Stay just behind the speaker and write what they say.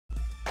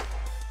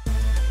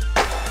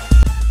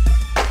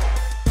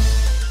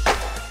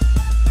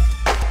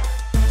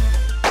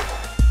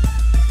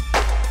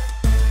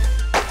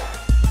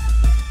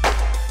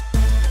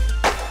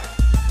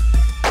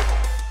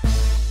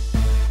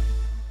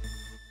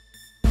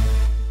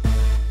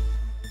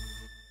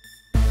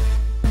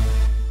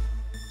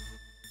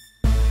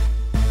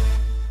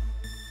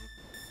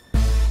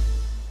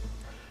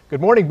Good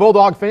morning,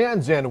 Bulldog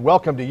fans, and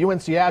welcome to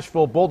UNC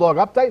Asheville Bulldog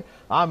Update.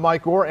 I'm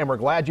Mike Gore, and we're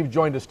glad you've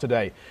joined us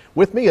today.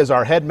 With me is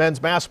our head men's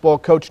basketball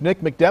coach, Nick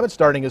McDevitt,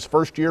 starting his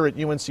first year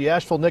at UNC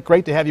Asheville. Nick,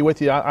 great to have you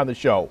with you on the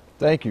show.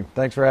 Thank you.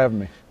 Thanks for having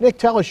me. Nick,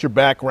 tell us your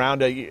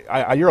background.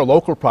 You're a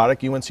local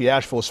product. UNC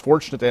Asheville is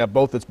fortunate to have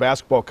both its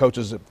basketball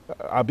coaches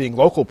being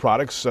local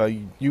products.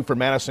 You from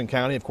Madison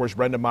County, of course,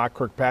 Brenda Mock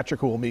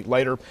Kirkpatrick, who we'll meet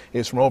later,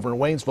 is from over in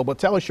Waynesville. But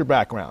tell us your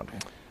background.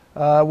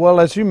 Well,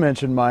 as you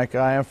mentioned, Mike,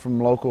 I am from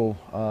local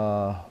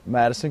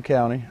Madison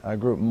County. I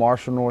grew up in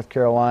Marshall, North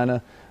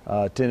Carolina,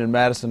 attended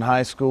Madison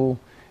High School,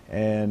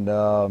 and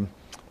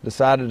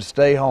decided to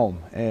stay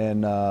home.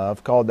 And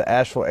I've called the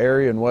Asheville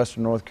area in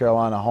western North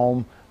Carolina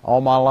home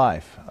all my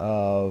life.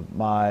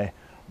 My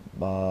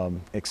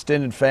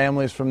extended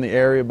family is from the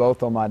area,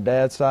 both on my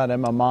dad's side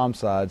and my mom's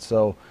side.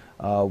 So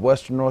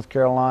western North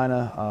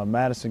Carolina,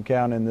 Madison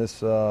County, and this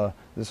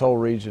whole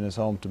region is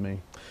home to me.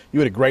 You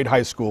had a great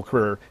high school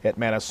career at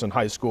Madison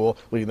High School,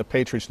 leading the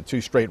Patriots to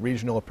 2 straight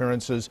regional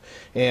appearances.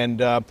 And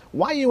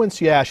why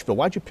UNC Asheville?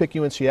 Why'd you pick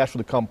UNC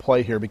Asheville to come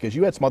play here? Because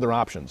you had some other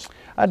options.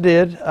 I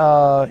did.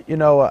 You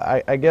know,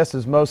 I guess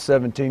as most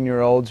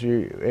 17-year-olds,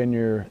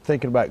 you're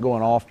thinking about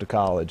going off to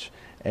college.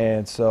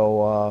 And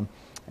so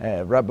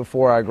right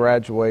before I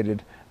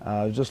graduated,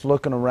 I was just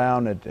looking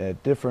around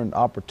at different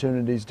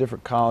opportunities,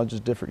 different colleges,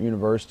 different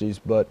universities.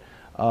 But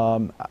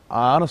I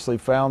honestly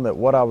found that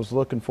what I was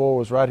looking for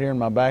was right here in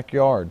my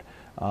backyard.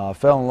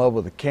 Fell in love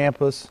with the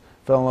campus,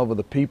 fell in love with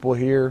the people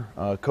here,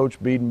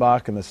 Coach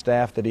Biedenbach and the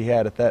staff that he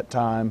had at that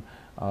time,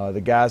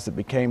 the guys that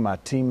became my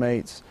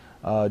teammates,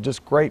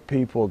 just great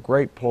people, a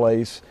great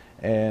place,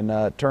 and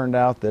it turned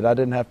out that I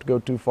didn't have to go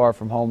too far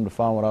from home to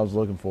find what I was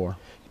looking for.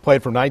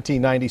 Played from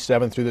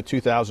 1997 through the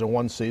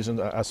 2001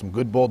 season. Some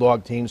good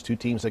Bulldog teams, 2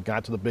 teams that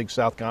got to the Big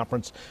South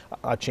Conference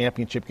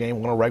championship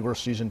game, won a regular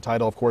season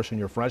title, of course, in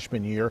your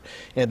freshman year.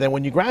 And then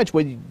when you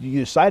graduated, you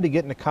decided to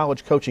get into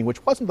college coaching,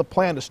 which wasn't the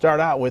plan to start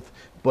out with,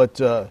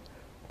 but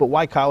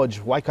why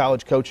college? Why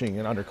college coaching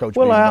and under Coach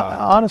Biedenbach? Well,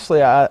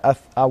 honestly, I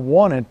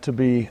wanted to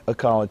be a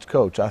college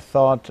coach. I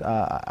thought,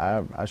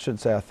 I shouldn't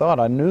say I thought,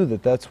 I knew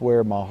that that's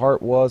where my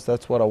heart was.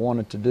 That's what I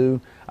wanted to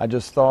do. I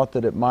just thought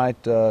that it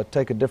might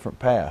take a different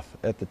path.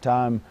 At the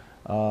time,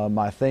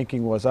 my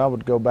thinking was I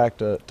would go back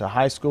to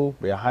high school,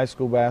 be a high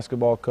school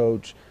basketball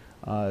coach,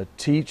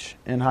 teach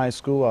in high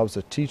school. I was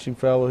a teaching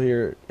fellow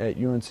here at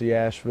UNC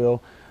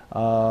Asheville,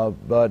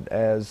 but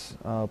as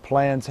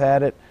plans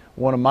had it,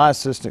 one of my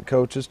assistant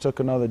coaches took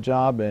another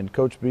job, and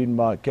Coach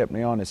Biedenbach kept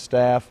me on his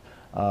staff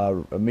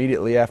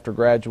immediately after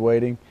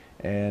graduating,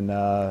 and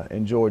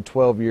enjoyed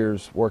 12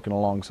 years working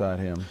alongside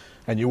him.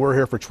 And you were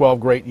here for 12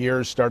 great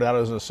years, started out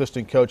as an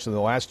assistant coach, and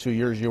the last 2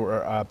 years you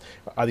were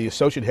the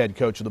associate head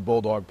coach of the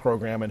Bulldog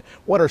program. And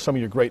what are some of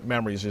your great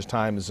memories as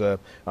times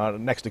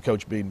next to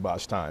Coach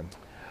Biedenbach's time?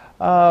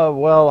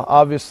 Well,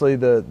 obviously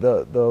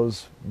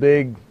those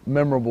big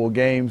memorable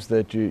games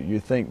that you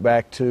think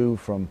back to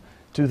from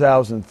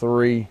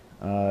 2003,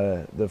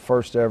 the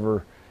first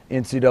ever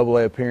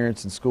NCAA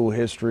appearance in school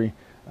history,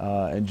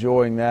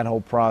 enjoying that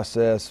whole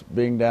process,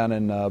 being down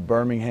in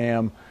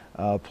Birmingham,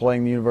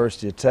 playing the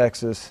University of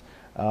Texas.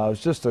 It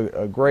was just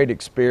a great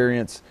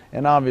experience,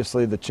 and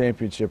obviously the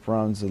championship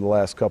runs of the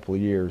last couple of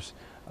years.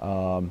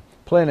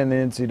 Playing in the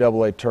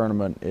NCAA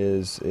tournament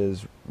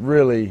is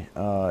really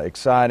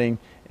exciting.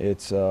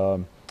 It's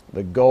the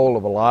goal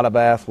of a lot of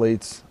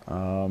athletes,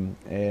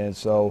 and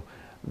so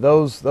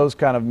those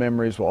kind of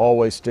memories will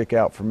always stick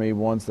out for me,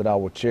 ones that I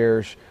will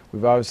cherish.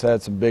 We've always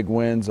had some big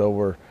wins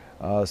over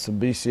some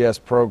BCS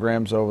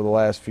programs over the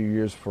last few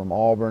years, from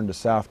Auburn to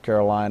South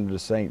Carolina to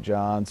St.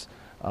 John's,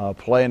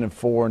 playing in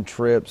foreign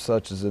trips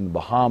such as in the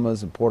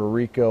Bahamas and Puerto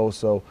Rico.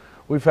 So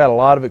we've had a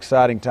lot of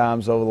exciting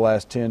times over the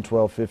last 10,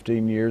 12,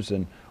 15 years,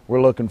 and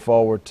we're looking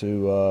forward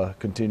to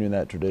continuing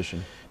that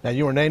tradition. Now,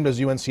 you were named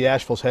as UNC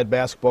Asheville's head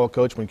basketball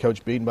coach when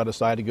Coach Biedenbach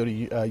decided to go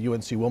to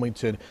UNC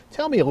Wilmington.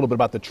 Tell me a little bit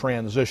about the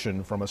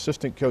transition from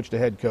assistant coach to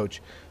head coach.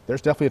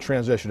 There's definitely a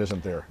transition,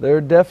 isn't there? There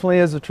definitely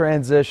is a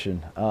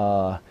transition.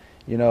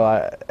 You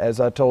know, as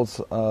I told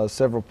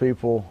several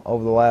people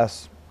over the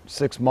last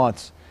 6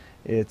 months,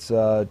 it's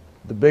the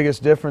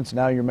biggest difference.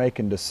 Now you're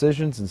making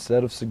decisions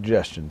instead of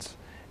suggestions.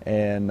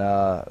 And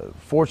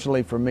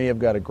fortunately for me, I've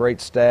got a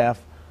great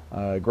staff,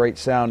 a great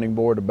sounding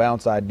board to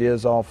bounce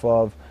ideas off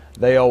of.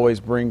 They always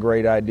bring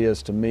great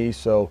ideas to me,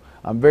 so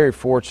I'm very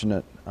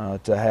fortunate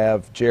to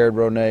have Jared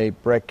Ronay,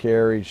 Brett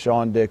Carey,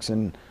 Sean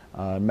Dixon,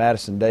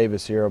 Madison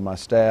Davis here on my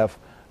staff.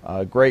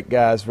 Great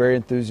guys, very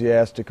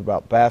enthusiastic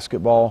about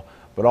basketball,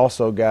 but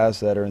also guys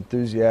that are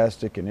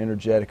enthusiastic and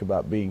energetic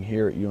about being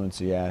here at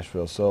UNC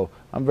Asheville. So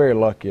I'm very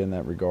lucky in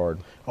that regard.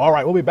 All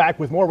right, we'll be back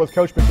with more with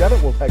Coach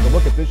McDevitt. We'll take a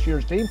look at this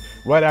year's team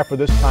right after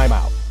this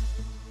timeout.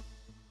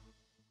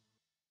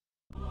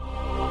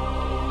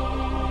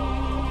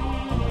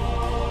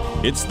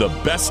 It's the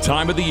best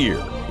time of the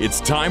year. It's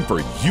time for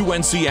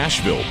UNC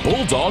Asheville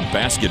Bulldog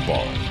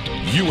basketball.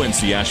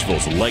 UNC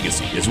Asheville's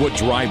legacy is what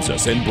drives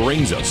us and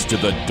brings us to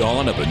the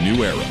dawn of a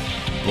new era.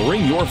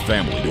 Bring your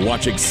family to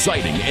watch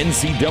exciting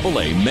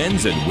NCAA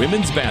men's and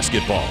women's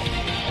basketball.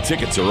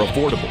 Tickets are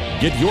affordable.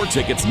 Get your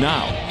tickets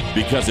now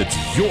because it's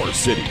your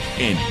city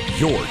and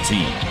your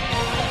team.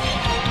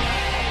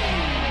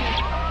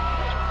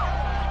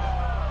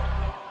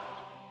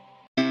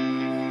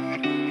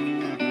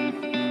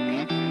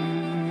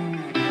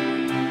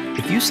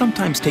 If you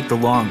sometimes take the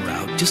long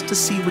route just to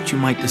see what you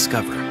might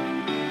discover,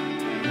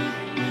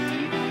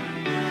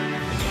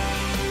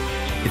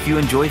 if you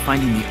enjoy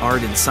finding the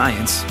art in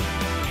science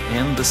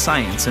and the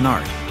science in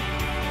art,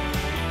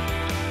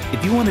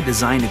 if you want to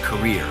design a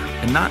career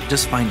and not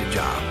just find a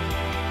job,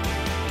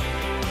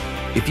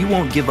 if you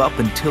won't give up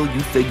until you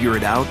figure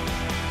it out,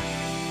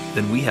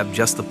 then we have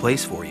just the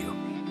place for you.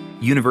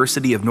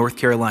 University of North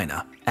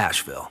Carolina,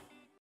 Asheville.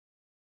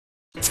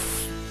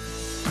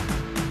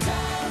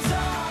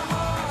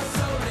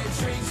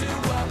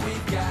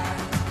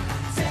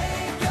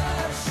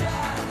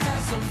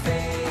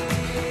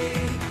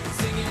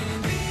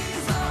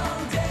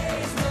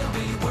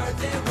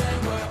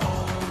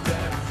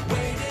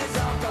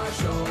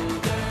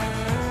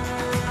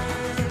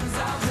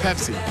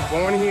 Pepsi,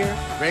 born here,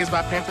 raised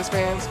by Panthers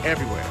fans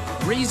everywhere.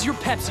 Raise your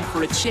Pepsi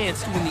for a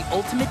chance to win the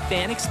ultimate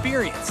fan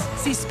experience.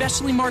 See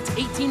specially marked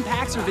 18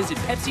 packs or visit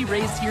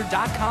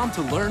PepsiRaisedHere.com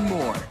to learn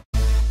more.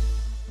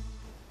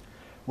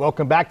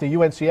 Welcome back to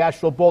UNC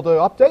Asheville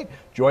Bulldog Update,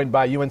 joined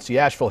by UNC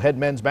Asheville head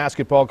men's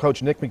basketball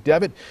coach Nick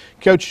McDevitt.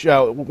 Coach,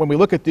 when we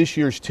look at this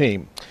year's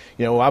team,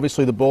 you know,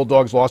 obviously the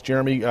Bulldogs lost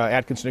Jeremy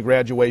Atkinson to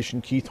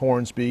graduation. Keith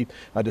Hornsby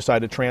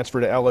decided to transfer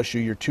to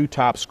LSU, your two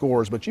top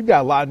scorers, but you've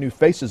got a lot of new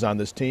faces on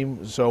this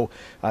team. So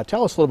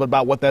tell us a little bit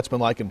about what that's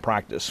been like in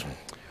practice.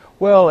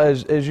 Well,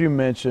 as you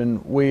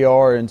mentioned, we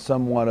are in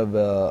somewhat of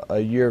a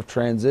year of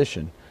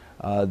transition.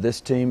 This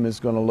team is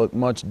going to look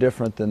much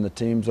different than the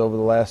teams over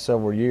the last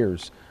several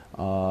years.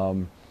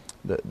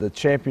 The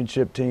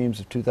championship teams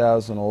of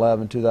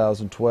 2011,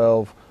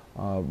 2012,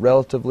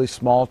 relatively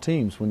small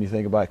teams when you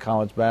think about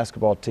college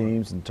basketball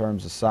teams in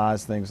terms of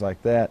size, things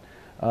like that.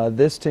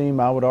 This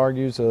team, I would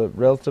argue, is a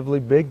relatively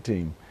big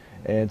team.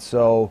 And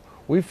so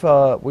we've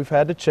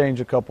had to change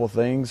a couple of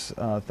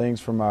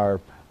things from our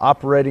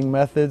operating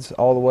methods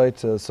all the way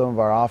to some of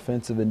our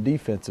offensive and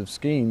defensive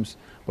schemes,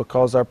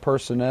 because our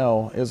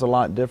personnel is a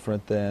lot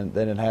different than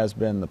it has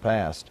been in the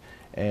past.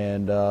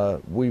 And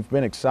we've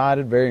been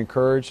excited, very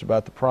encouraged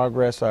about the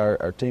progress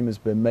our team has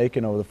been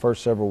making over the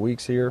first several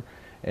weeks here,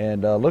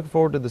 and looking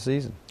forward to the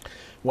season.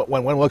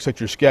 When one looks at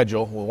your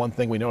schedule, well, one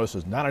thing we notice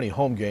is not any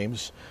home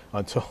games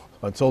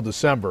until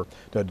December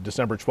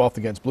 12th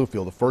against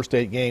Bluefield. The first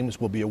 8 games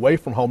will be away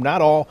from home.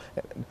 Not all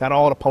at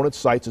opponents'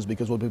 sites, is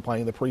because we'll be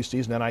playing the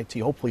preseason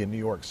NIT, hopefully in New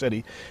York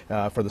City,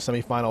 for the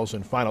semifinals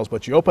and finals.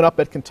 But you open up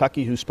at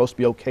Kentucky, who's supposed to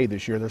be okay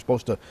this year. They're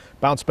supposed to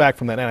bounce back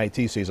from that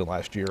NIT season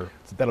last year.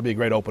 So that'll be a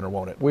great opener,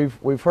 won't it?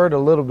 We've heard a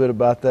little bit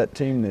about that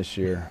team this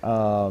year.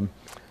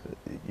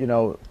 You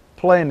know,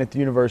 playing at the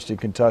University of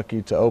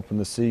Kentucky to open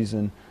the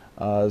season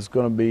is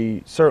going to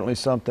be certainly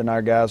something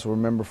our guys will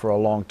remember for a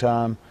long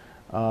time.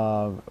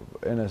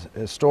 In a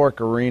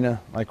historic arena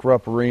like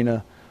Rupp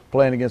Arena,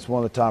 playing against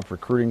one of the top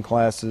recruiting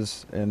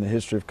classes in the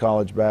history of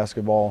college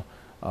basketball,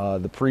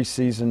 the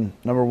preseason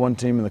 #1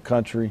 team in the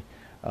country.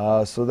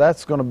 So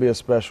that's going to be a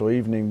special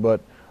evening,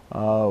 but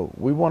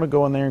we want to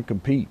go in there and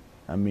compete.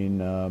 I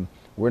mean,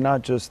 we're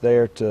not just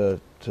there to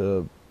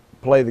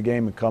play the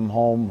game and come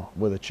home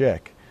with a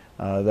check.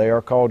 They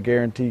are called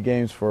guarantee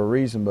games for a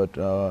reason,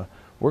 but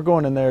we're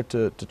going in there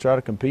to try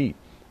to compete.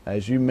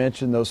 As you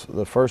mentioned,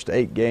 the first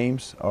 8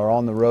 games are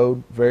on the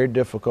road, very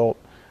difficult,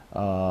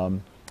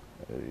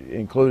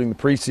 including the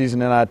preseason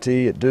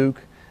NIT at Duke.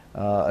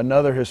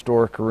 Another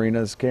historic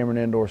arena, as Cameron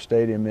Indoor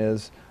Stadium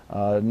is,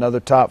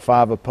 another top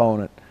 5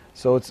 opponent.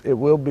 So it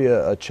will be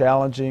a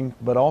challenging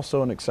but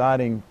also an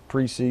exciting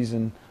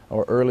preseason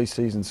or early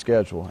season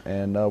schedule,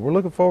 and we're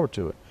looking forward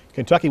to it.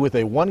 Kentucky with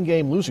a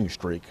 1-game losing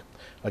streak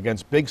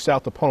against Big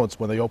South opponents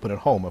when they open at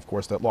home. Of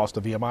course, that lost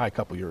to VMI a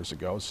couple years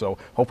ago. So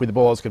hopefully the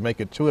Bulldogs can make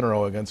it 2 in a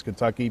row against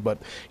Kentucky. But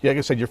yeah, like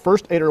I said, your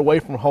first 8 are away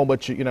from home,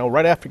 but you know,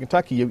 right after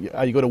Kentucky, you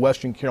go to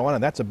Western Carolina.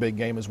 That's a big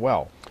game as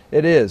well.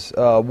 It is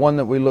one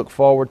that we look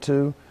forward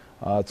to.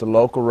 It's a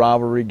local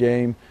rivalry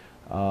game.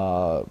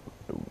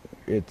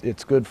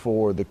 It's good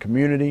for the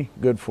community,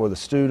 good for the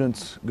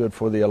students, good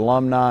for the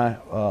alumni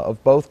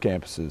of both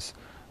campuses.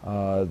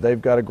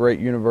 They've got a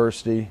great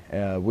university.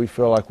 We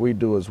feel like we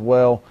do as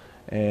well.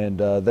 And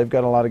they've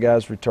got a lot of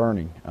guys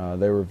returning.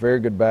 They were a very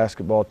good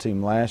basketball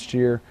team last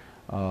year,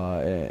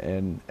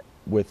 and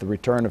with the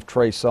return of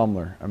Trey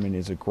Sumler, I mean,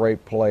 he's a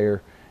great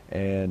player,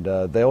 and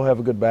they'll have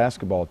a good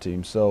basketball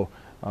team. So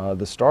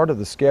the start of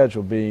the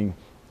schedule being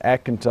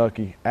at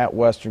Kentucky, at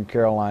Western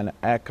Carolina,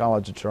 at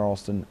College of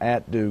Charleston,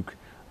 at Duke,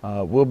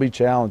 will be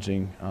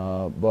challenging,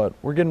 but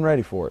we're getting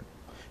ready for it.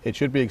 It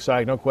should be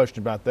exciting, no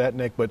question about that,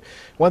 Nick. But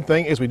one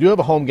thing is we do have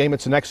a home game.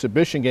 It's an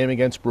exhibition game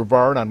against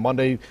Brevard on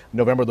Monday,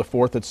 November the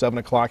 4th at 7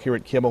 o'clock here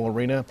at Kimmel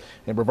Arena.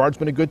 And Brevard's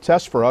been a good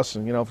test for us.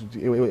 And, you know,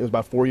 it was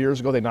about 4 years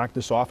ago they knocked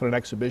us off in an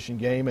exhibition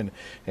game.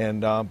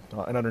 And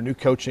under new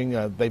coaching,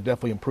 they've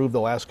definitely improved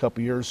the last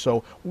couple of years.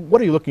 So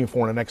what are you looking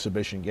for in an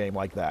exhibition game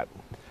like that?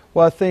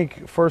 Well, I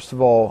think, first of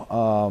all,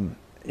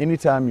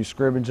 anytime you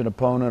scrimmage an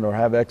opponent or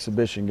have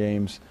exhibition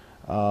games,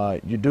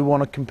 you do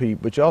want to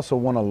compete, but you also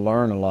want to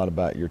learn a lot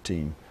about your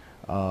team.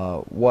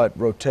 What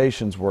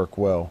rotations work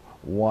well,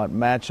 what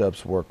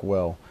matchups work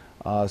well.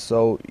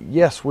 So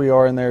yes, we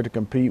are in there to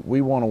compete.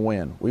 We want to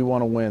win. We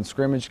want to win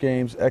scrimmage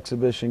games,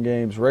 exhibition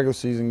games, regular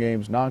season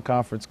games,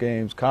 non-conference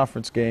games,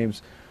 conference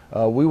games.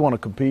 We want to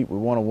compete. We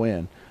want to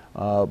win.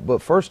 But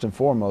first and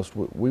foremost,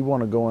 we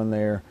want to go in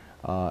there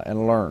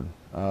and learn.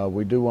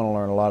 We do want to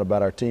learn a lot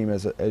about our team.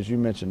 As you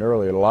mentioned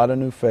earlier, a lot of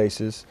new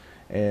faces,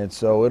 and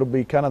so it'll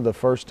be kind of the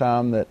first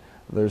time that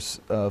there's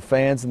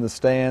fans in the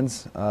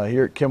stands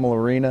here at Kimmel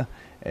Arena,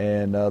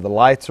 and the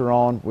lights are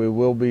on. We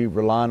will be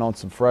relying on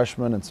some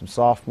freshmen and some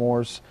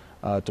sophomores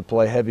to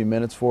play heavy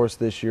minutes for us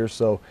this year,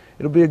 so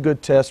it'll be a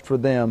good test for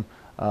them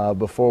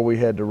before we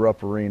head to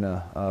Rupp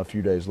Arena a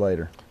few days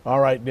later. All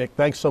right, Nick,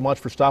 thanks so much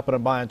for stopping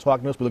by and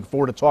talking to us. We look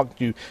forward to talking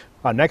to you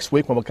next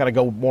week when we'll kind of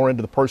go more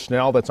into the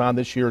personnel that's on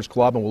this year's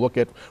club, and we'll look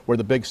at where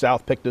the Big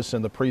South picked us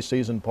in the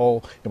preseason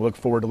poll, and we look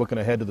forward to looking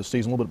ahead to the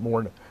season a little bit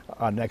more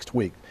next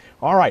week.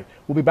 All right,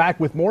 we'll be back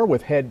with more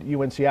with head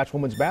UNC Asheville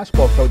women's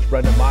basketball coach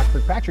Brenda Mock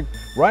Kirkpatrick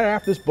right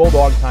after this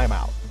Bulldog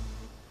timeout.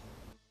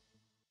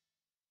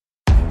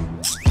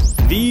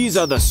 These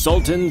are the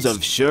sultans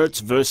of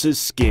shirts versus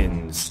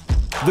skins.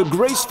 The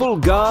graceful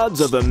gods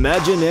of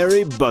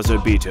imaginary buzzer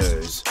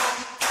beaters.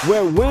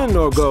 Where win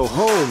or go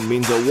home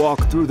means a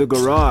walk through the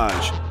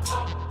garage.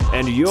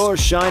 And your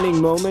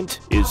shining moment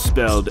is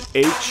spelled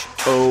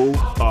H-O-R-S-E.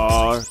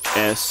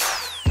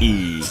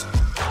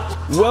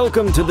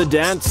 Welcome to the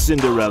dance,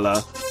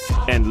 Cinderella,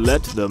 and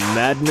let the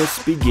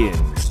madness begin.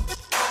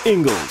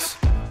 Ingles,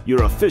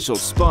 your official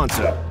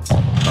sponsor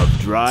of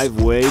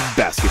Driveway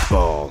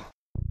Basketball.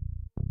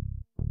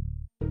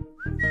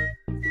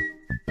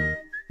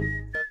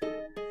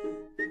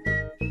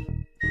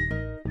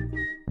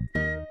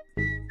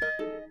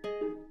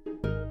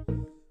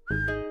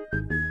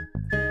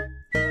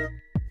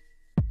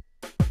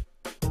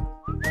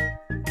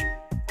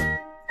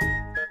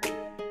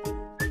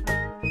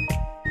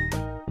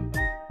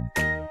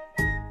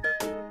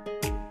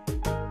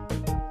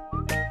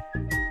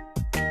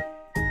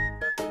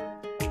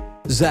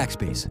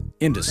 Zaxby's,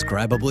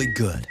 indescribably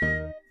good.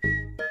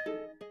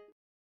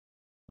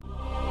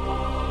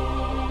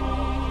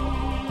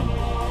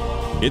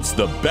 It's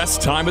the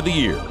best time of the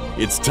year.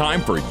 It's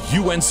time for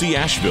UNC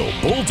Asheville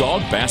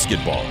Bulldog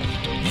basketball.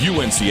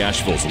 UNC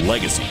Asheville's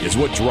legacy is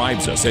what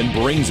drives us and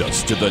brings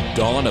us to the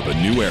dawn of a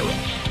new era.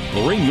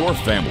 Bring your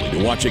family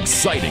to watch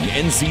exciting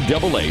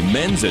NCAA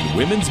men's and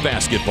women's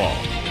basketball.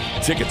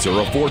 Tickets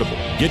are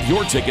affordable. Get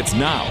your tickets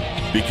now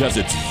because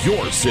it's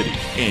your city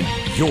and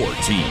your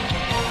team.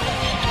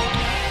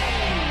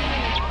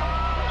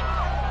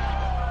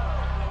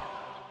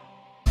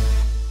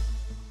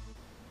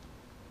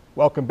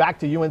 Welcome back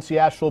to UNC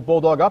Asheville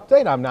Bulldog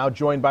Update. I'm now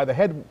joined by the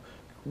head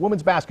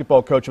women's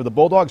basketball coach of the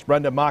Bulldogs,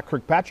 Brenda Mock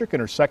Kirkpatrick, in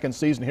her second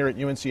season here at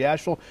UNC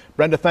Asheville.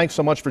 Brenda, thanks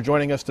so much for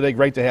joining us today.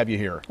 Great to have you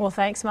here. Well,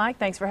 thanks, Mike.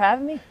 Thanks for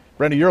having me.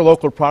 Brenda, you're a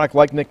local product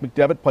like Nick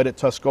McDevitt, played at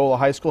Tuscola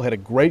High School, had a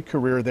great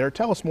career there.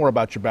 Tell us more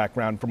about your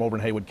background from over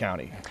in Haywood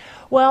County.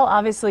 Well,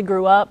 obviously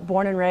grew up,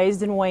 born and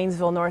raised in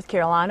Waynesville, North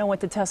Carolina.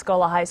 Went to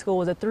Tuscola High School,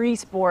 was a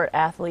three-sport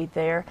athlete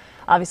there,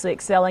 obviously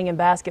excelling in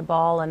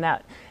basketball, and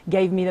that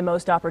gave me the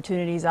most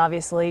opportunities,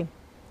 obviously,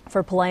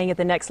 for playing at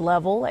the next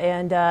level.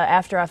 And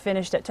after I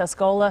finished at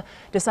Tuscola,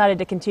 decided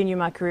to continue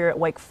my career at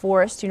Wake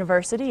Forest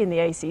University in the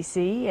ACC,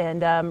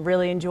 and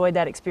really enjoyed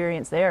that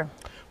experience there.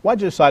 Why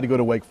did you decide to go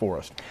to Wake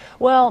Forest?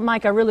 Well,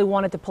 Mike, I really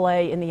wanted to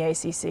play in the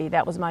ACC.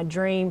 That was my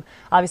dream.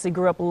 Obviously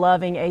grew up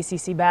loving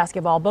ACC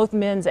basketball, both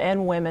men's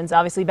and women's.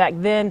 Obviously back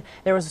then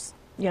there was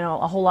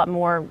a whole lot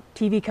more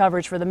TV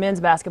coverage for the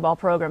men's basketball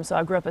program, so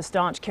I grew up a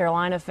staunch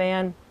Carolina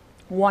fan.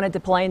 Wanted to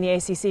play in the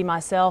ACC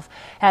myself,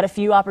 had a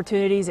few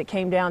opportunities. It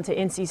came down to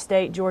NC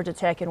State, Georgia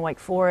Tech, and Wake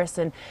Forest,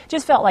 and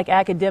just felt like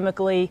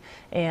academically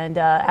and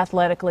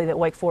athletically that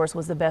Wake Forest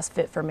was the best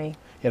fit for me.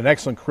 You had an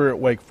excellent career at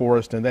Wake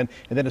Forest, and then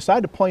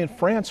decided to play in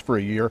France for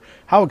a year.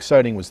 How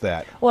exciting was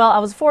that? Well, I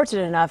was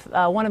fortunate enough.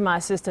 One of my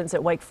assistants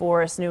at Wake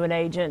Forest knew an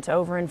agent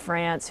over in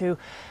France who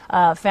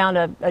found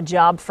a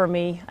job for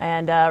me,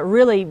 and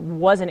really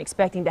wasn't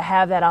expecting to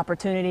have that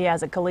opportunity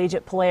as a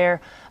collegiate player,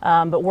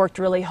 but worked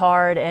really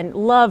hard and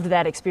loved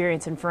that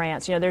experience in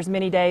France. There's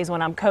many days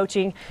when I'm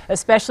coaching,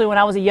 especially when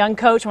I was a young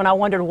coach, when I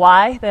wondered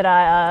why that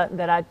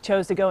I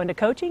chose to go into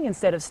coaching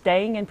instead of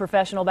staying in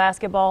professional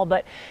basketball.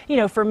 But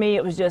for me,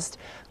 it was just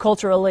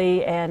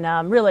culturally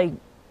and really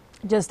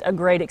just a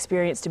great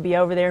experience to be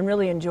over there, and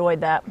really enjoyed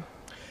that.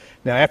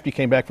 Now, after you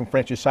came back from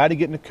France, you decided to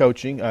get into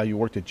coaching. You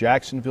worked at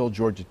Jacksonville,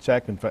 Georgia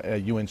Tech, and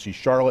UNC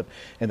Charlotte,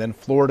 and then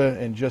Florida.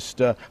 And just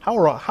how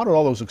did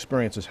all those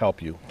experiences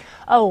help you?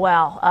 Oh,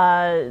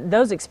 wow.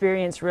 Those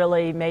experiences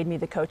really made me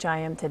the coach I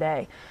am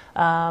today.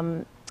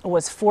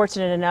 Was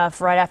fortunate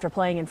enough right after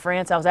playing in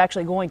France, I was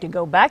actually going to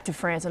go back to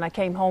France, and I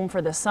came home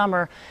for the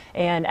summer,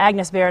 and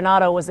Agnes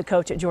Baronato was the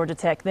coach at Georgia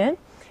Tech then.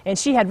 and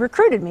she had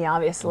recruited me,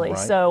 obviously. Right.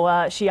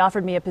 So she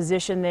offered me a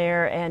position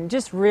there, and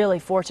just really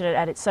fortunate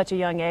at such a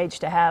young age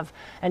to have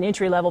an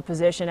entry-level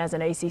position as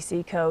an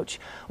ACC coach.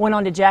 Went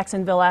on to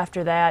Jacksonville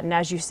after that, and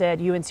as you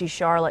said, UNC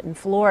Charlotte in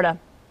Florida,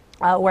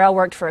 where I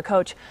worked for a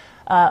coach,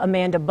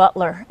 Amanda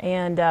Butler,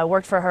 and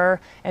worked for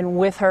her and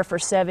with her for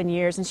 7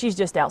 years, and she's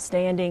just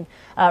outstanding.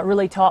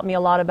 Really taught me a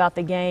lot about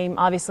the game.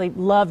 Obviously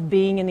loved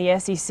being in the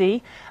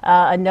SEC,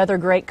 another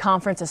great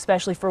conference,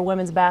 especially for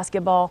women's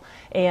basketball,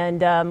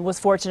 and was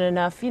fortunate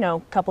enough,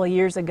 a couple of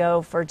years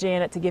ago for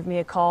Janet to give me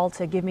a call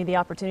to give me the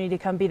opportunity to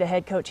come be the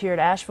head coach here at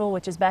Asheville,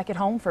 which is back at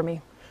home for me.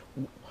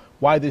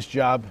 Why this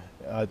job?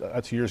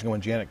 That's years ago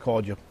when Janet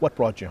called you. What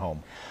brought you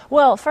home?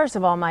 Well, first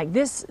of all, Mike,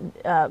 this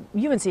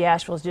UNC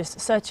Asheville is just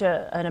such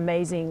an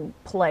amazing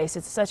place.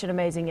 It's such an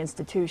amazing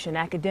institution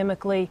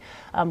academically,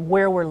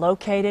 where we're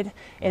located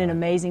in an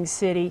amazing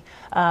city.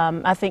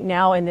 I think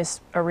now in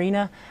this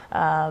arena,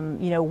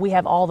 we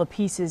have all the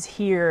pieces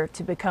here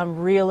to become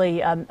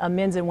really a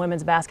men's and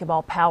women's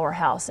basketball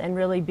powerhouse and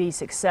really be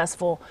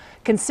successful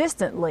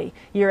consistently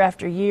year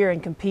after year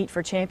and compete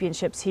for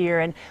championships here.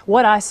 And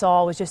what I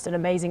saw was just an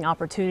amazing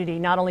opportunity,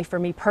 not only for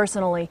me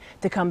personally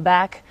to come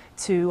back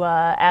to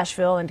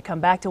Asheville and to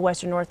come back to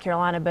Western North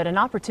Carolina, but an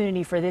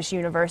opportunity for this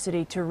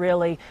university to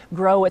really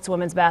grow its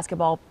women's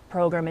basketball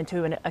program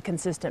into a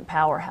consistent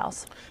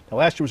powerhouse. Now,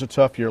 last year was a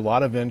tough year, a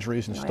lot of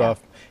injuries and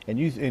stuff, and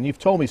you've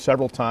told me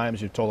several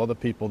times, you've told other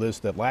people this,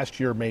 that last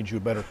year made you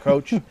a better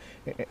coach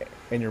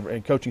and your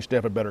coaching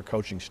staff a better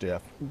coaching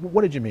staff.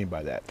 What did you mean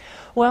by that?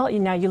 Well,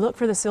 now you look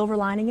for the silver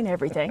lining in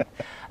everything,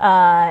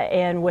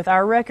 and with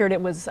our record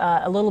it was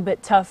a little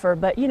bit tougher,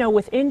 but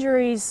with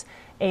injuries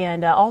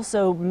and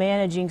also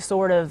managing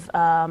sort of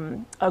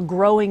a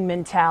growing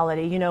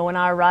mentality. When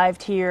I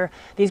arrived here,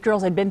 these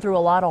girls had been through a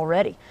lot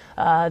already.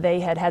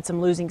 They had had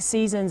some losing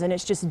seasons, and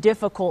it's just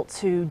difficult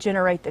to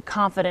generate the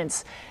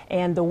confidence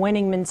and the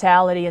winning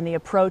mentality and the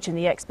approach and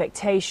the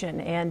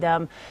expectation.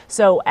 And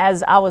so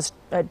as I was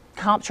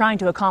trying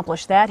to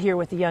accomplish that here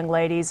with the young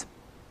ladies,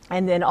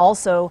 and then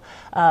also,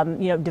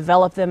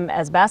 develop them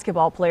as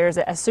basketball players.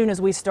 As soon as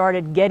we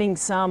started getting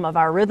some of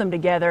our rhythm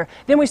together,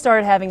 then we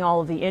started having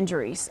all of the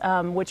injuries,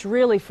 which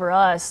really for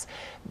us,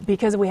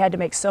 because we had to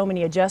make so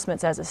many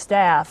adjustments as a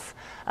staff,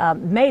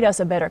 made us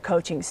a better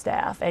coaching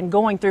staff. And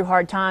going through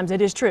hard times,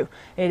 it is true.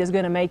 It is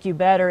going to make you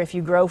better if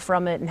you grow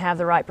from it and have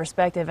the right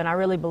perspective. And I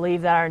really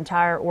believe that our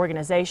entire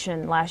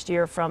organization last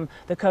year, from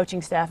the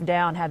coaching staff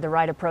down, had the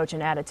right approach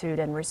and attitude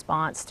and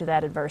response to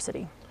that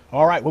adversity.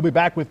 All right, we'll be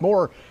back with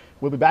more.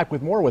 We'll be back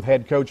with more with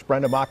head coach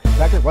Brenda Mock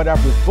Kirkpatrick right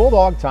after this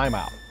Bulldog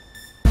timeout.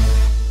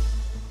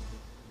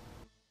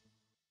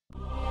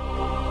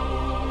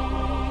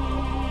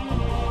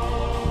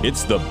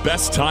 It's the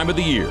best time of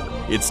the year.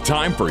 It's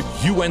time for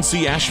UNC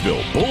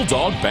Asheville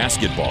Bulldog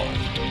basketball.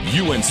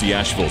 UNC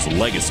Asheville's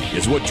legacy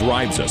is what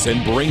drives us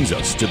and brings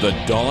us to the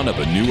dawn of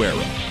a new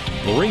era.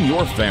 Bring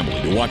your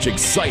family to watch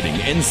exciting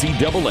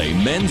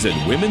NCAA men's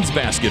and women's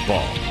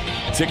basketball.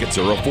 Tickets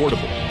are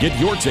affordable. Get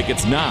your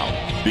tickets now,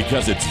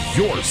 because it's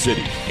your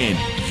city and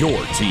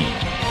your team.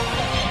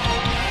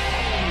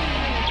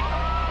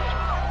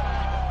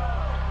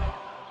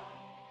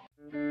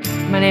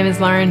 My name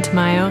is Lauren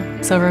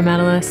Tamayo, silver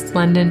medalist,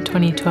 London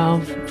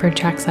 2012 for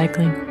track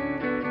cycling.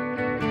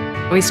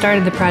 We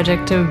started the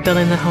project of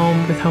building the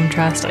home with Home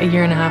Trust a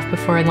year and a half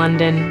before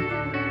London.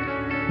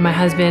 My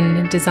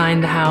husband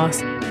designed the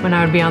house. When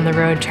I would be on the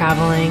road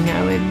traveling,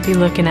 I would be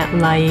looking at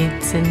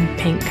lights and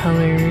paint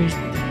colors,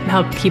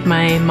 help keep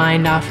my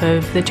mind off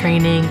of the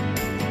training.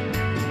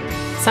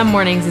 Some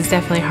mornings it's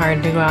definitely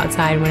hard to go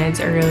outside when it's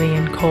early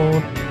and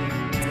cold.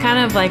 It's kind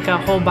of like a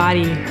whole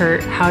body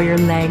hurt, how your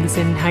legs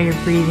and how you're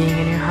breathing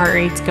and your heart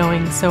rate's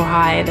going so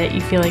high that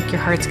you feel like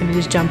your heart's gonna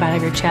just jump out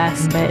of your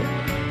chest, but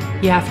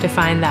you have to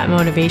find that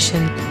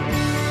motivation.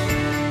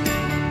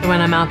 When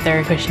I'm out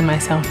there pushing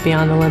myself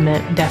beyond the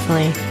limit,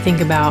 definitely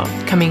think about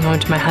coming home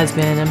to my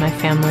husband and my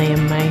family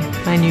and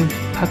my new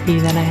puppy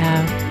that I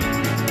have.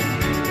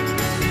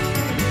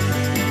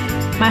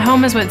 My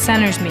home is what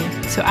centers me,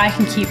 so I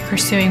can keep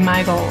pursuing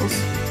my goals.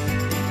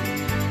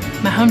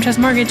 My Home Trust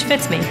mortgage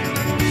fits me.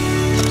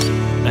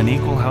 An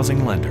equal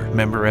housing lender,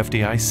 member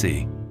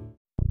FDIC.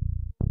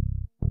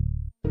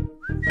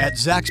 At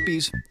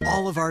Zaxby's,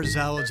 all of our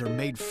salads are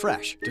made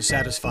fresh to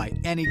satisfy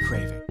any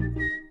craving.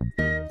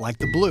 Like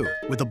the blue,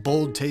 with a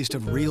bold taste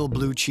of real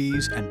blue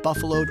cheese and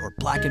buffaloed or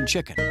blackened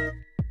chicken.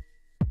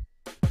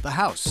 The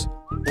house,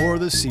 or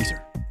the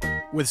Caesar.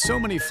 With so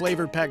many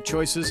flavor-packed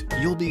choices,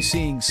 you'll be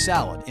seeing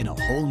salad in a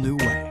whole new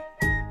way.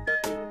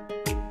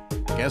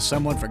 Guess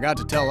someone forgot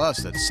to tell us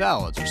that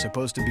salads are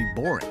supposed to be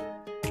boring.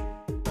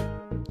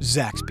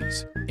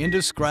 Zaxby's,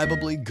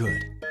 indescribably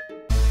good.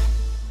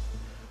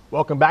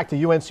 Welcome back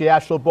to UNC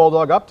Asheville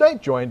Bulldog Update,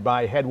 joined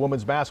by head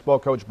women's basketball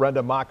coach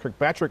Brenda Mock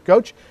Kirkpatrick.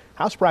 Coach,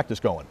 how's practice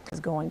going? It's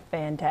going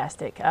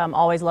fantastic.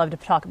 Always love to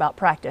talk about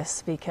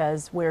practice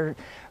because we're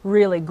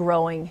really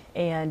growing,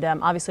 and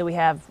obviously we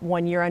have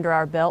 1 year under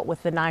our belt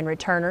with the 9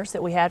 returners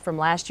that we had from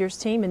last year's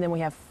team, and then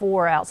we have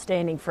 4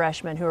 outstanding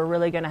freshmen who are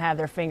really going to have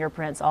their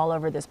fingerprints all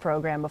over this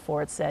program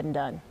before it's said and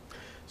done.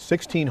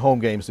 16 home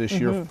games this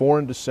year, 4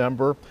 in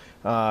December.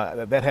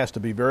 That has to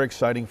be very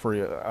exciting for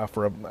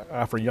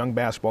a young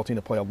basketball team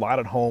to play a lot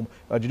at home.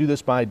 Did you do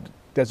this by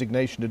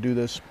designation to do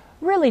this?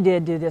 Really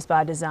did do this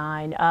by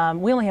design.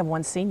 We only have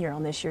one senior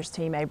on this year's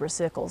team, Abra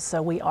Sickles,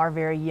 so we are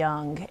very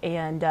young,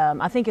 and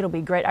I think it'll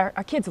be great.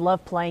 Our kids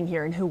love playing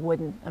here, and who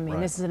wouldn't? I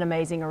mean, This is an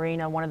amazing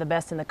arena, one of the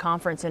best in the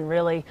conference, and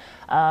really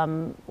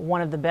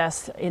one of the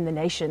best in the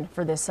nation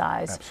for this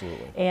size.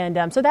 Absolutely.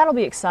 And so that'll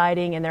be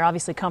exciting, and they're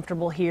obviously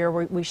comfortable here.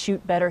 We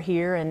shoot better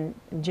here, and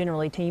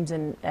generally teams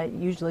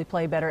usually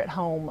play better at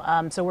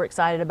home. So we're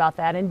excited about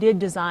that, and did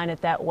design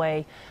it that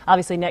way.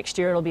 Obviously, next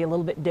year it'll be a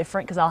little bit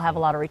different because I'll have a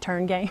lot of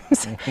return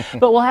games.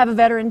 But we'll have a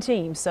veteran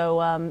team,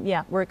 so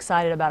yeah, we're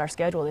excited about our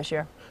schedule this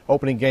year.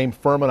 Opening game,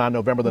 Furman on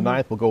November the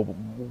 9th.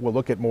 We'll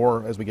look at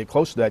more as we get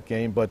close to that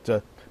game, but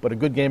a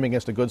good game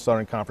against a good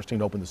Southern Conference team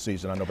to open the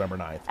season on November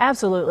 9th.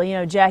 Absolutely. You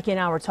know, Jackie and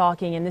I were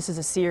talking, and this is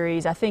a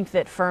series. I think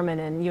that Furman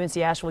and UNC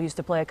Asheville used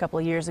to play a couple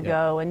of years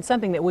ago, and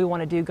something that we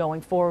want to do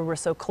going forward. We're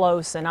so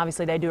close, and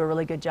obviously they do a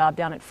really good job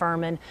down at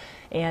Furman,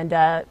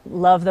 and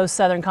love those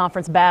Southern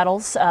Conference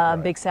battles,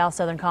 Big South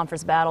Southern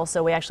Conference battles.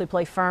 So we actually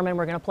play Furman.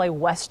 We're going to play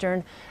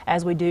Western,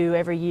 as we do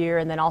every year,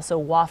 and then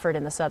also Wofford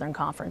in the Southern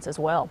Conference as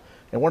well.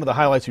 And one of the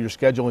highlights of your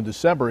schedule in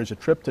December is a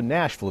trip to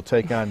Nashville to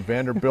take on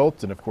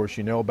Vanderbilt. And, of course,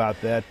 you know about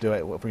that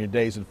from your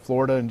days in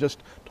Florida. And just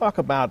talk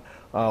about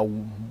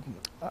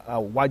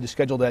why you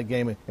scheduled that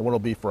game and what it'll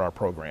be for our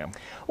program.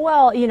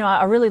 Well, you know,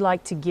 I really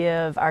like to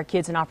give our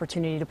kids an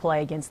opportunity to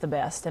play against the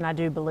best. And I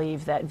do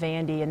believe that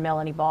Vandy and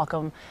Melanie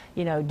Balcom,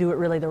 you know, do it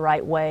really the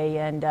right way.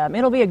 And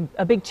it'll be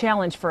a big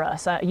challenge for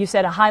us. You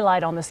said a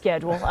highlight on the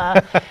schedule.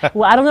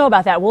 Well, I don't know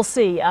about that. We'll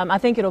see. I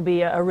think it'll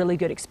be a really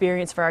good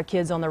experience for our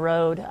kids on the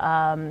road.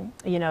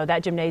 You know,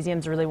 that gymnasium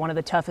is really one of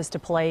the toughest to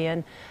play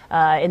in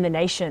the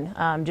nation,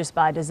 just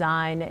by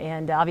design.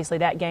 And obviously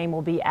that game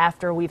will be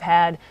after we've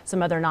had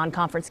some other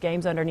non-conference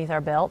games underneath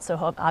our belt. So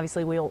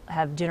obviously we'll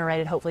have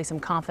generated hopefully some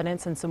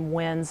confidence and some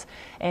wins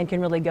and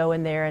can really go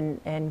in there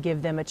and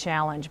give them a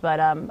challenge. But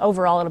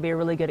overall it'll be a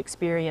really good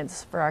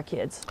experience for our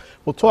kids.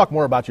 We'll talk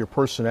more about your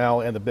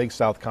personnel and the Big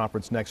South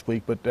Conference next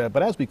week. But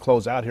as we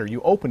close out here,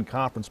 you open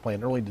conference play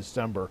in early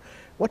December.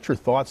 What's your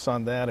thoughts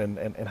on that,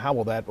 and how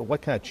will that,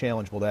 what kind of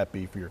challenge will that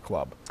be for your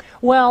club?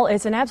 Well,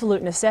 it's an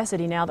absolute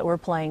necessity now that we're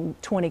playing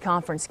 20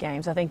 conference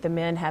games. I think the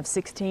men have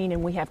 16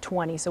 and we have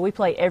 20, so we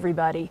play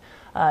everybody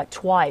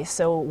twice.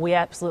 So we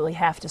absolutely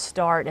have to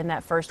start in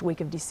that first week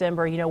of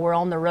December. You know, we're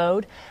on the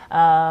road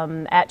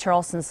at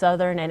Charleston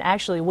Southern, and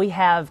actually we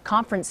have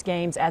conference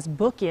games as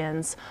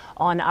bookends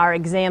on our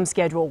exam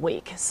schedule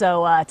week.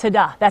 So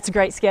ta-da, that's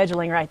great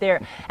scheduling right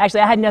there.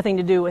 Actually, I had nothing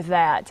to do with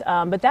that,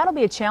 but that'll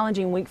be a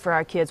challenging week for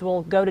our kids.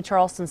 We'll go to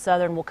Charleston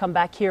Southern, we'll come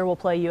back here, we'll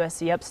play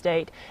USC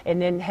Upstate, and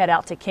then head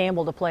out to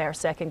Campbell to play our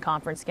second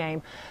conference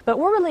game. But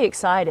we're really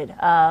excited.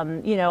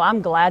 You know,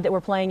 I'm glad that we're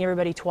playing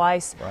everybody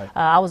twice. Right.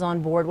 I was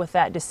on board with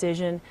that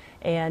decision,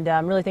 and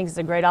really think it's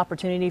a great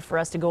opportunity for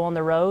us to go on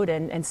the road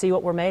and see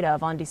what we're made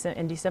of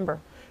in December.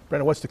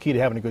 Brenda, what's the key to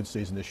having a good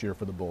season this year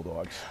for the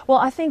Bulldogs? Well,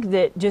 I think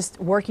that just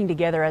working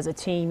together as a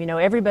team, you know,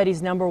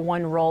 everybody's number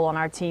one role on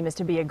our team is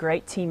to be a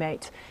great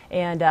teammate.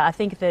 And I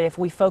think that if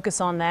we focus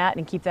on that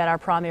and keep that our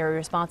primary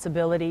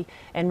responsibility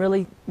and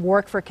really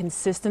work for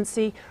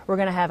consistency, we're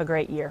going to have a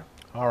great year.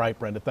 All right,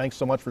 Brenda, thanks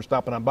so much for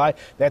stopping on by.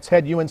 That's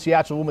head UNC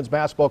Asheville women's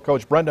basketball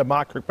coach Brenda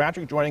Mock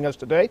Kirkpatrick joining us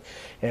today.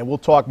 And we'll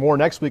talk more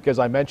next week, as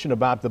I mentioned,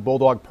 about the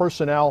Bulldog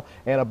personnel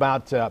and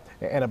about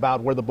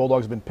where the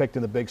Bulldogs have been picked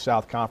in the Big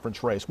South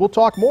Conference race. We'll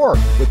talk more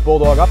with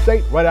Bulldog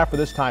Update right after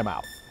this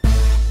timeout.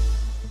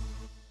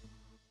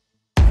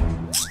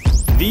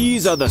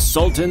 These are the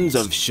Sultans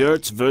of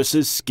Shirts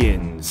versus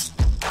Skins,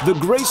 the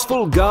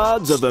graceful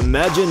gods of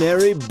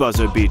imaginary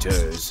buzzer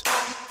beaters,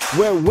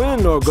 where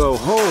win or go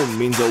home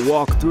means a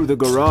walk through the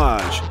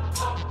garage,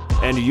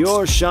 and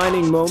your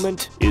shining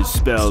moment is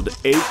spelled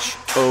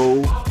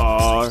H-O-R-S-E.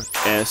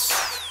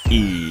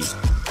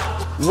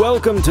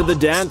 Welcome to the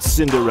dance,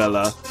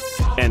 Cinderella,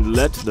 and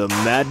let the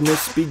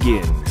madness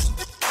begin.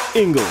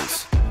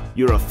 Ingalls,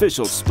 your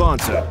official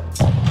sponsor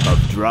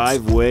of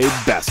Driveway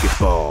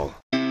Basketball.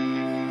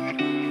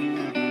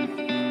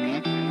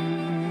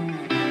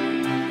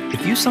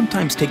 If you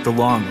sometimes take the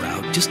long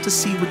route just to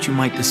see what you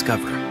might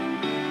discover,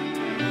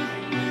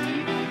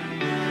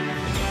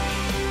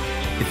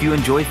 if you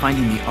enjoy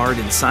finding the art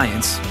in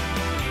science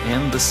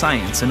and the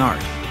science in art,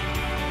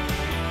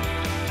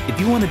 if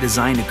you want to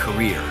design a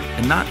career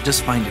and not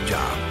just find a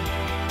job,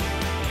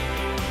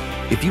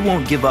 if you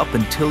won't give up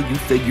until you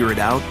figure it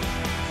out,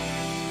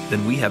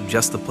 then we have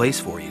just the place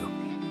for you.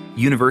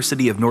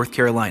 University of North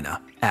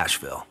Carolina,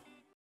 Asheville.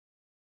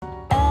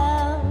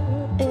 L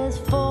is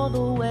for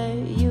the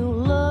way you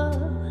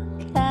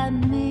look at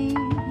me.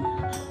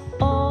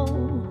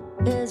 O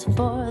is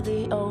for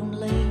the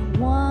only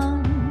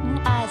one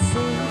I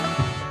see.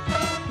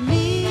 V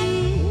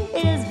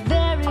is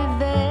very,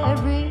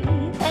 very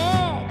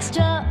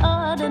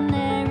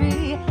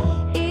extraordinary.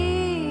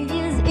 E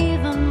is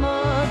even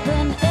more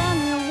than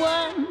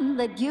anyone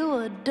that you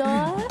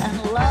adore.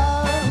 And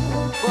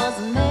love was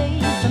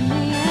made for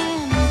me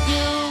and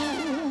you.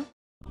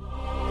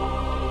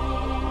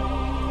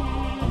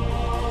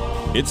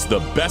 It's the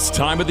best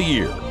time of the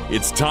year.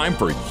 It's time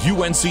for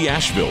UNC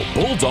Asheville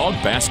Bulldog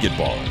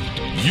basketball.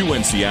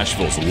 UNC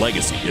Asheville's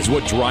legacy is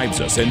what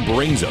drives us and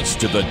brings us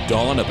to the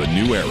dawn of a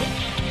new era.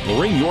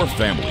 Bring your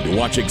family to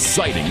watch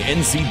exciting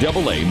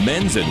NCAA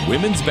men's and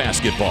women's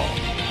basketball.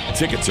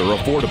 Tickets are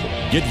affordable.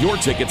 Get your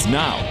tickets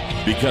now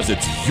because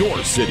it's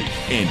your city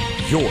and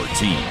your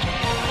team.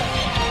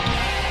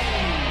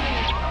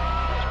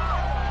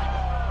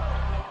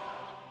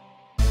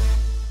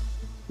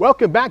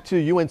 Welcome back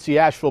to UNC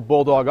Asheville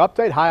Bulldog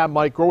Update. Hi, I'm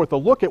Mike Gore with a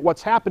look at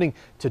what's happening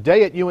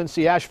today at UNC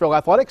Asheville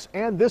Athletics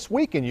and this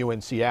week in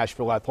UNC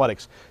Asheville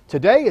Athletics.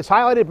 Today is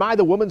highlighted by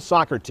the women's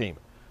soccer team.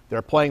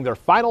 They're playing their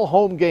final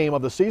home game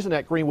of the season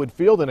at Greenwood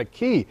Field in a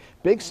key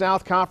Big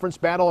South Conference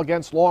battle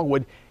against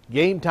Longwood.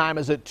 Game time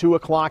is at 2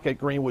 o'clock at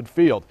Greenwood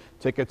Field.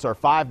 Tickets are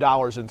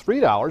 $5 and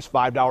 $3,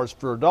 $5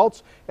 for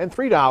adults and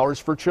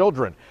 $3 for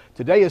children.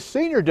 Today is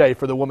senior day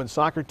for the women's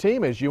soccer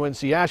team as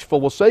UNC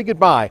Asheville will say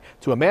goodbye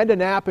to Amanda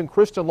Knapp and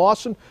Kristen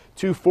Lawson,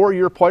 two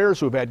four-year players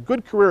who have had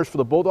good careers for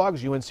the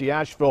Bulldogs. UNC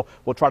Asheville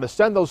will try to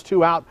send those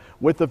two out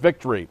with the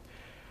victory.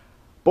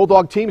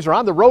 Bulldog teams are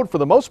on the road for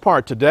the most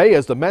part today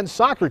as the men's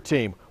soccer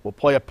team will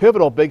play a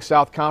pivotal Big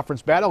South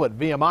Conference battle at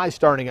VMI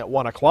starting at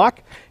 1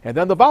 o'clock. And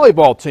then the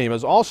volleyball team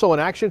is also in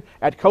action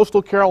at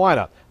Coastal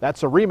Carolina.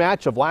 That's a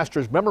rematch of last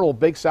year's memorable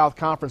Big South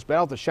Conference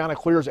battle. The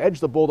Chanticleers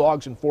edged the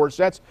Bulldogs in 4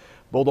 sets.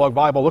 Bulldog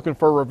volleyball looking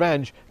for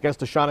revenge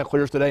against the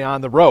Chanticleers today on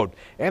the road.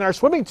 And our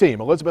swimming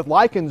team, Elizabeth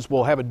Likens,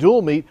 will have a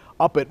dual meet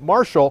up at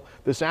Marshall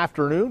this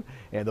afternoon.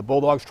 And the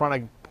Bulldogs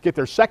trying to get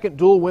their second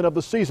dual win of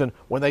the season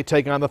when they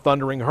take on the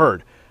Thundering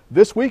Herd.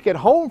 This week at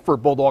home for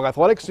Bulldog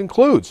Athletics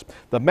includes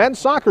the men's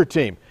soccer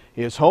team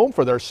is home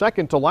for their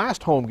second to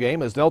last home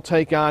game as they'll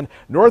take on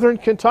Northern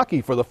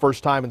Kentucky for the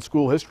first time in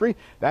school history.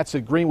 That's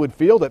at Greenwood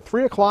Field at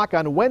 3 o'clock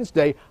on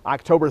Wednesday,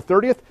 October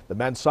 30th. The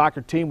men's soccer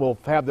team will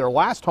have their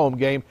last home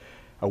game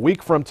a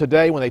week from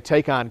today when they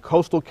take on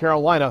Coastal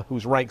Carolina,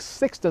 who's ranked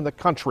 6th in the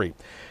country.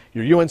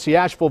 Your UNC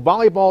Asheville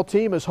volleyball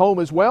team is home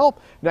as well.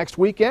 Next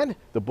weekend,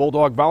 the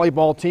Bulldog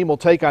volleyball team will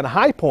take on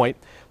High Point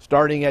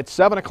starting at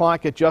 7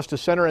 o'clock at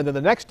Justice Center, and then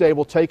the next day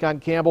we'll take on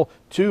Campbell.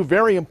 Two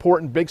very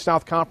important Big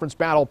South Conference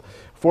battle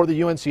for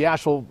the UNC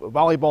Asheville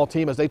volleyball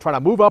team as they try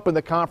to move up in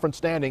the conference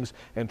standings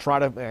and try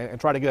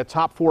to get a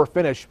top 4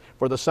 finish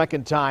for the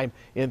second time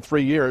in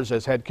 3 years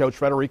as head coach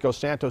Federico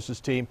Santos'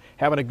 team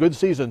having a good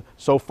season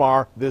so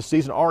far this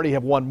season. Already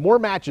have won more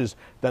matches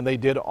than they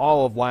did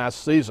all of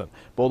last season.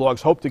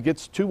 Bulldogs hope to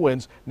get 2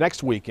 wins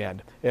next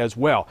weekend as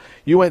well.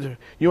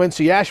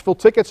 UNC Asheville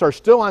tickets are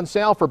still on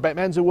sale for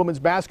men's and women's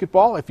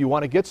basketball. If you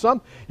want to get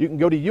some, you can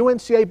go to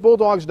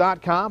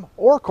UNCABulldogs.com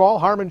or call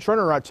Harmon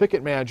Turner, our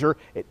ticket manager,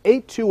 at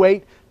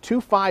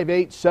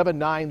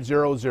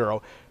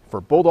 828-258-7900. For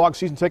Bulldog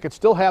season tickets,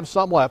 still have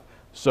some left,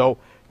 so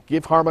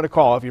give Harmon a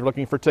call if you're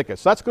looking for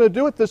tickets. That's going to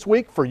do it this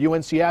week for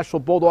UNC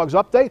Asheville Bulldogs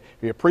Update.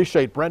 We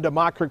appreciate Brenda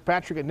Mock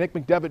Kirkpatrick and Nick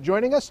McDevitt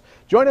joining us.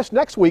 Join us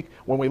next week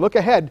when we look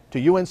ahead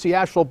to UNC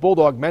Asheville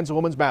Bulldog men's and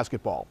women's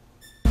basketball.